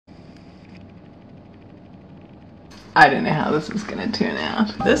I don't know how this is gonna turn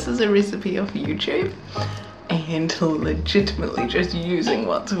out. This is a recipe off YouTube and legitimately just using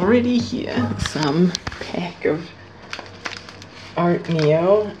what's already here. Some pack of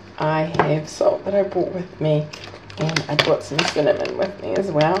oatmeal. I have salt that I brought with me and I brought some cinnamon with me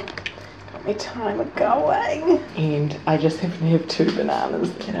as well. Got my timer going. And I just happen to have 2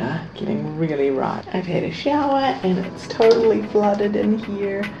 bananas that are getting really ripe. I've had a shower and it's totally flooded in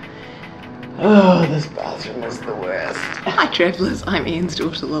here. Oh, this bathroom is the worst. Hi travellers, I'm Ian's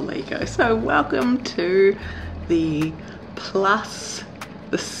daughter Laleko. So welcome to the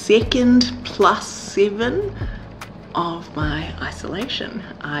second +7 of my isolation.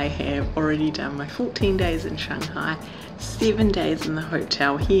 I have already done my 14 days in Shanghai, 7 days in the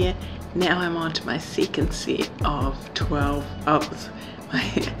hotel here. Now I'm on to my second set of 12 hours.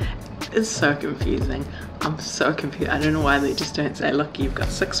 It's so confusing. I'm so confused. I don't know why they just don't say, look, you've got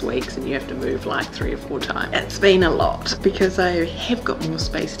 6 weeks and you have to move like 3 or 4 times. It's been a lot because I have got more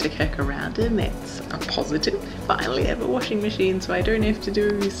space to kick around in. That's a positive. Finally have a washing machine so I don't have to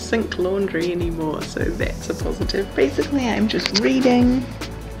do sink laundry anymore. So that's a positive. Basically, I'm just reading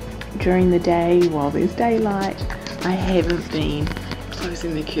during the day while there's daylight. I haven't been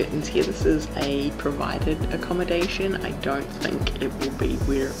closing the curtains here. This is a provided accommodation. I don't think it will be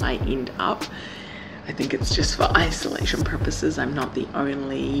where I end up. I think it's just for isolation purposes. I'm not the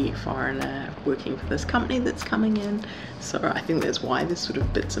only foreigner working for this company that's coming in, so I think that's why there's sort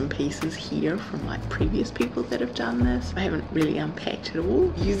of bits and pieces here from like previous people that have done this. I haven't really unpacked it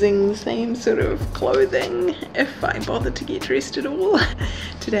all, using the same sort of clothing if I bother to get dressed at all.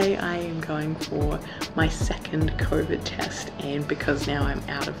 Today I am going for my second COVID test, and because now I'm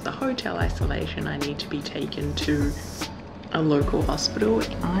out of the hotel isolation, I need to be taken to a local hospital.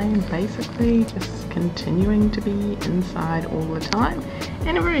 I'm basically just continuing to be inside all the time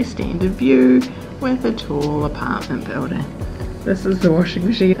in a very standard view with a tall apartment building. This is the washing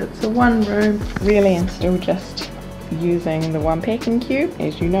machine. It's a 1 room. Really, I'm still just using the 1 packing cube.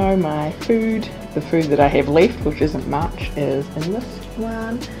 As you know, my food, the food that I have left, which isn't much, is in this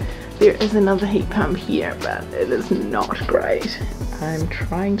one. There is another heat pump here, but it is not great. I'm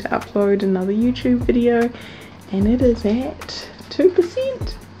trying to upload another YouTube video and it is at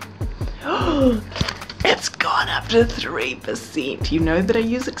 2%. Oh, it's gone up to 3%. You know that I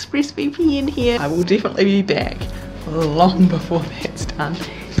use ExpressVPN here. I will definitely be back long before that's done.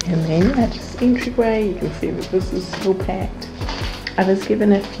 And then that's just entryway. You can see that this is still packed. I was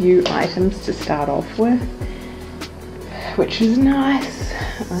given a few items to start off with, which is nice.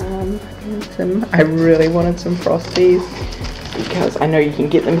 I really wanted some Frosties, because I know you can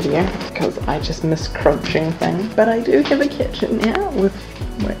get them here, because I just miss crunching things. But I do have a kitchen now, with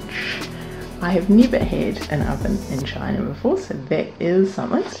which I have never had an oven in China before, so that is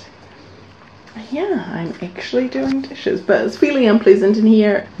something. Yeah, I'm actually doing dishes, but it's fairly unpleasant in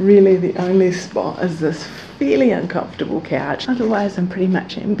here. Really the only spot is this fairly uncomfortable couch. Otherwise I'm pretty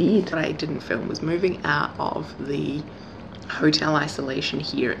much in bed. What I didn't film was moving out of the hotel isolation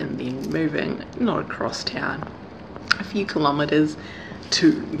here and then moving, not across town, a few kilometers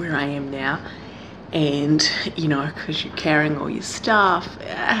to where I am now. And you know, because you're carrying all your stuff,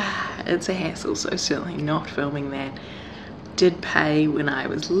 it's a hassle, so certainly not filming that. Did pay when I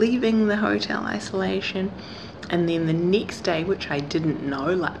was leaving the hotel isolation, and then the next day, which I didn't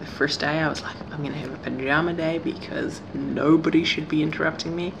know, like the first day I was like, I'm gonna have a pajama day because nobody should be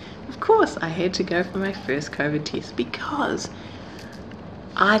interrupting me. Of course I had to go for my first COVID test because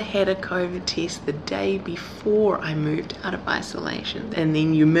I'd had a COVID test the day before I moved out of isolation. And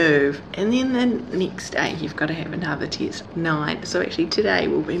then you move, and then the next day you've got to have another test. 9. So actually today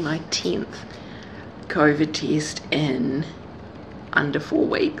will be my 10th COVID test in under 4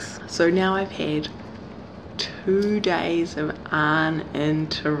 weeks. So now I've had 2 days of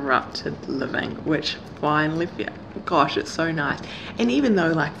uninterrupted living, which finally feel, gosh, it's so nice. And even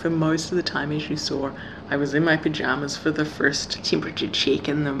though like for most of the time, as you saw, I was in my pajamas for the first temperature check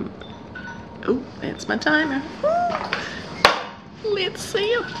in the, oh, that's my timer. Let's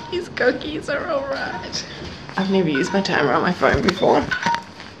see if these cookies are all right. I've never used my timer on my phone before.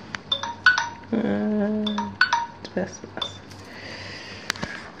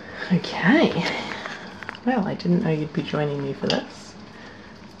 Okay. Well, I didn't know you'd be joining me for this.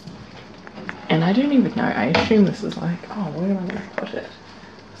 And I don't even know, I assume this is like, oh, where am I going to put it?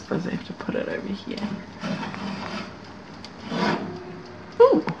 I suppose I have to put it over here.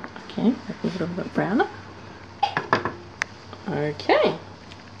 Ooh, okay, that's a little bit browner. Okay.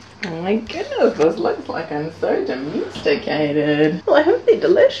 Oh my goodness, this looks like I'm so domesticated. Well, I hope they're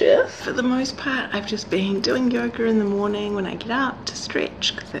delicious. For the most part, I've just been doing yoga in the morning when I get up to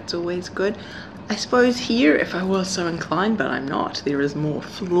stretch, because that's always good. I suppose here, if I was so inclined, but I'm not, there is more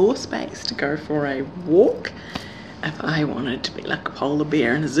floor space to go for a walk. If I wanted to be like a polar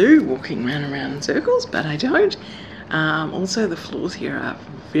bear in a zoo, walking around in circles, but I don't. Also, the floors here are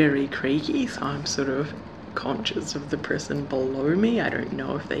very creaky, so I'm sort of conscious of the person below me. I don't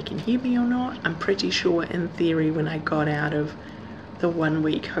know if they can hear me or not. I'm pretty sure in theory when I got out of the 1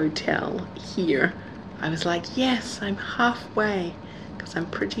 week hotel here, I was like, yes, I'm halfway, because I'm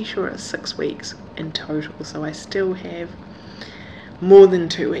pretty sure it's 6 weeks in total, so I still have more than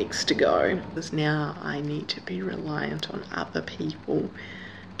 2 weeks to go. Because now I need to be reliant on other people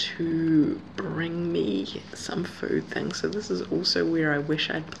to bring me some food things. So this is also where I wish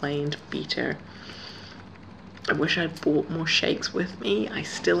I'd planned better. I wish I'd bought more shakes with me. I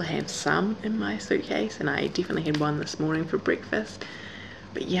still have some in my suitcase, and I definitely had one this morning for breakfast.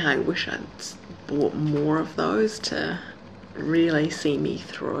 But yeah, I wish I'd bought more of those to really see me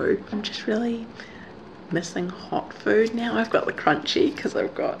through. I'm just really missing hot food now. I've got the crunchy because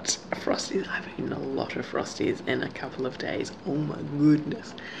I've got Frosties. I've eaten a lot of Frosties in a couple of days. Oh my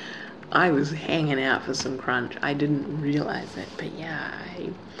goodness. I was hanging out for some crunch. I didn't realize it, but yeah,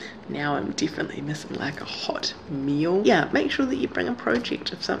 now I'm definitely missing like a hot meal. Yeah, make sure that you bring a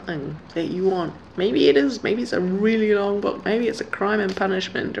project of something that you want. Maybe it's a really long book. Maybe it's a Crime and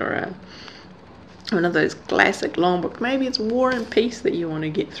Punishment, or one of those classic long books. Maybe it's War and Peace that you want to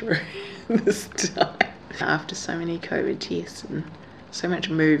get through this time. After so many COVID tests and so much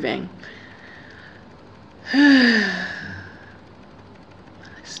moving, I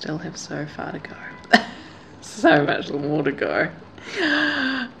still have so far to go. So much more to go.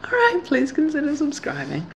 Alright, please consider subscribing.